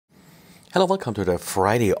Hello, welcome to the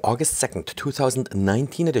Friday, August 2nd,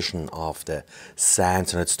 2019 edition of the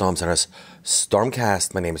SANS Internet Storm Center's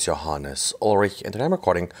Stormcast. My name is Johannes Ulrich and today I'm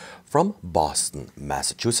recording from Boston,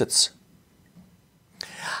 Massachusetts.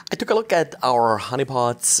 I took a look at our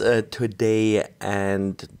honeypots today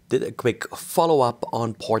and did a quick follow-up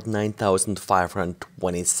on port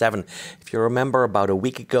 9527. If you remember, about a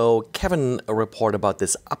week ago, Kevin reported about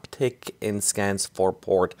this uptick in scans for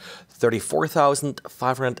port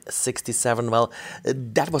 34,567. Well,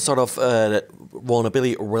 that was sort of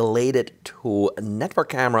vulnerability related to network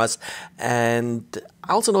cameras, and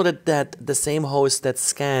I also noted that the same host that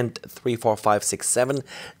scanned 34567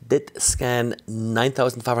 did scan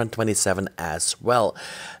 9,527 as well.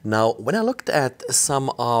 Now, when I looked at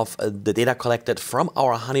some of the data collected from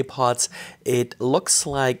our honeypots, it looks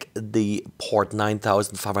like the port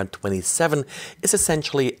 9,527 is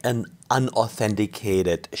essentially an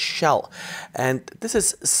unauthenticated shell. And this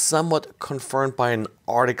is somewhat confirmed by an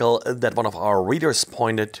article that one of our readers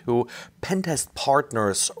pointed to. Pentest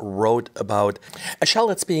Partners wrote about a shell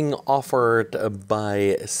that's being offered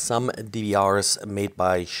by some DVRs made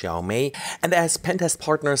by Xiaomi. And as Pentest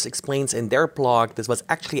Partners explains in their blog, this was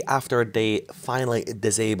actually after they finally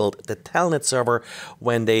disabled the Telnet server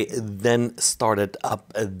when they then started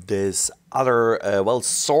up this other,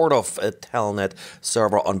 sort of a Telnet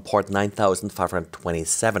server on port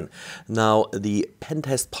 9527. Now, the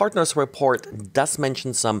Pentest Partners report does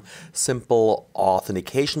mention some simple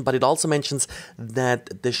authentication, but it also mentions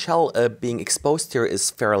that the shell being exposed here is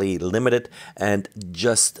fairly limited and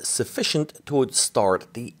just sufficient to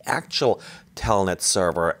start the actual Telnet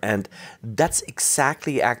server, and that's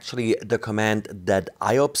exactly actually the command that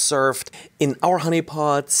I observed. In our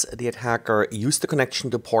honeypots, the attacker used the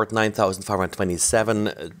connection to port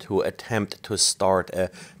 9527 to attempt to start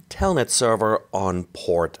a Telnet server on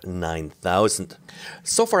port 9000.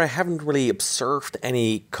 So far I haven't really observed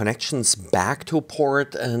any connections back to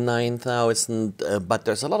port 9000, but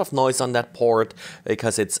there's a lot of noise on that port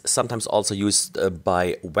because it's sometimes also used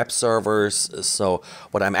by web servers. So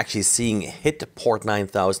what I'm actually seeing hit port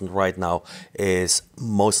 9000 right now is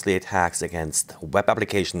mostly attacks against web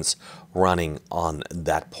applications running on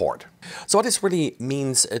that port. So what this really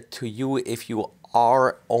means to you if you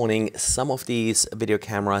are owning some of these video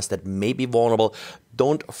cameras that may be vulnerable,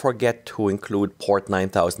 don't forget to include port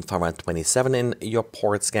 9527 in your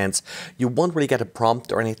port scans. You won't really get a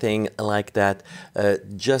prompt or anything like that.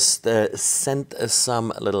 Just send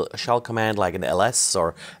some little shell command like an ls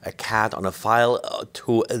or a cat on a file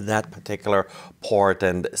to that particular port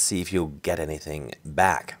and see if you get anything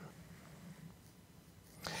back.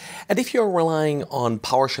 And if you're relying on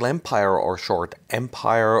PowerShell Empire or short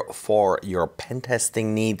Empire for your pen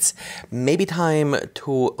testing needs, maybe time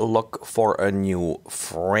to look for a new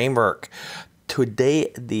framework.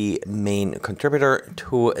 Today, the main contributor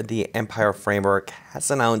to the Empire framework has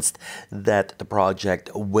announced that the project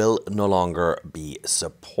will no longer be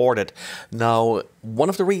supported. Now, one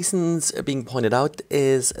of the reasons being pointed out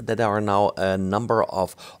is that there are now a number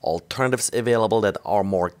of alternatives available that are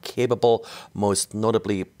more capable, most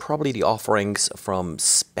notably probably the offerings from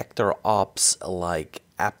Spectre Ops like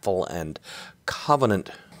Apfel and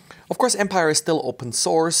Covenant. Of course, Empire is still open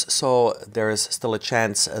source, so there is still a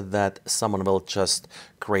chance that someone will just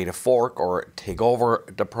create a fork or take over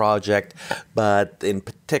the project. But in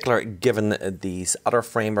particular, given these other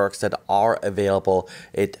frameworks that are available,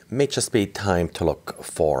 it may just be time to look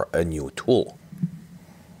for a new tool.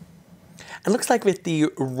 It looks like with the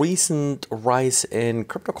recent rise in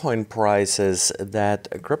crypto coin prices that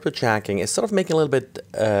cryptojacking is sort of making a little bit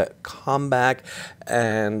comeback,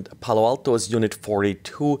 and Palo Alto's Unit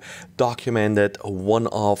 42 documented one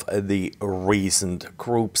of the recent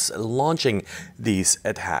groups launching these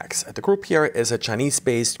attacks. The group here is a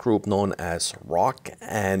Chinese-based group known as Rock,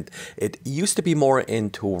 and it used to be more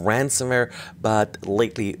into ransomware, but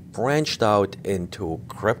lately branched out into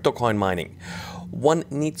crypto coin mining. One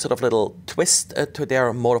neat sort of little twist to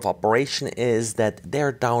their mode of operation is that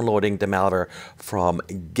they're downloading the malware from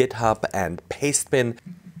GitHub and Pastebin,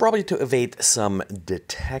 probably to evade some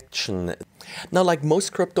detection. Now, like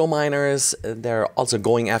most crypto miners, they're also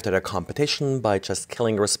going after their competition by just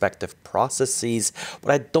killing respective processes.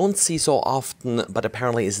 What I don't see so often, but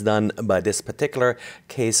apparently is done by this particular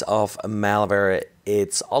case of malware,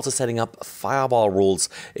 it's also setting up firewall rules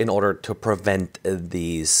in order to prevent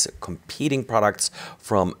these competing products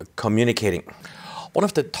from communicating. One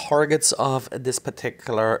of the targets of this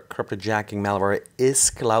particular cryptojacking malware is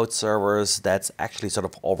cloud servers. That's actually sort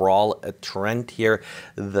of overall a trend here,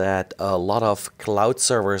 that a lot of cloud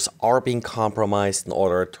servers are being compromised in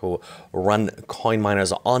order to run coin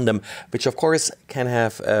miners on them, which of course can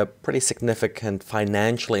have a pretty significant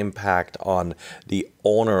financial impact on the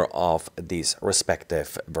owner of these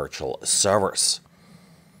respective virtual servers.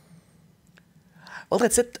 Well,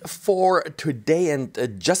 that's it for today.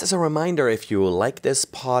 And just as a reminder, if you like this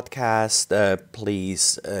podcast,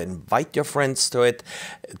 please invite your friends to it,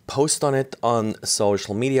 post on it on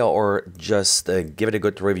social media, or just give it a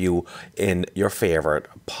good review in your favorite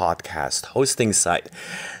podcast hosting site.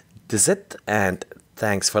 This is it, and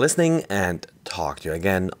thanks for listening, and talk to you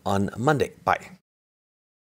again on Monday. Bye.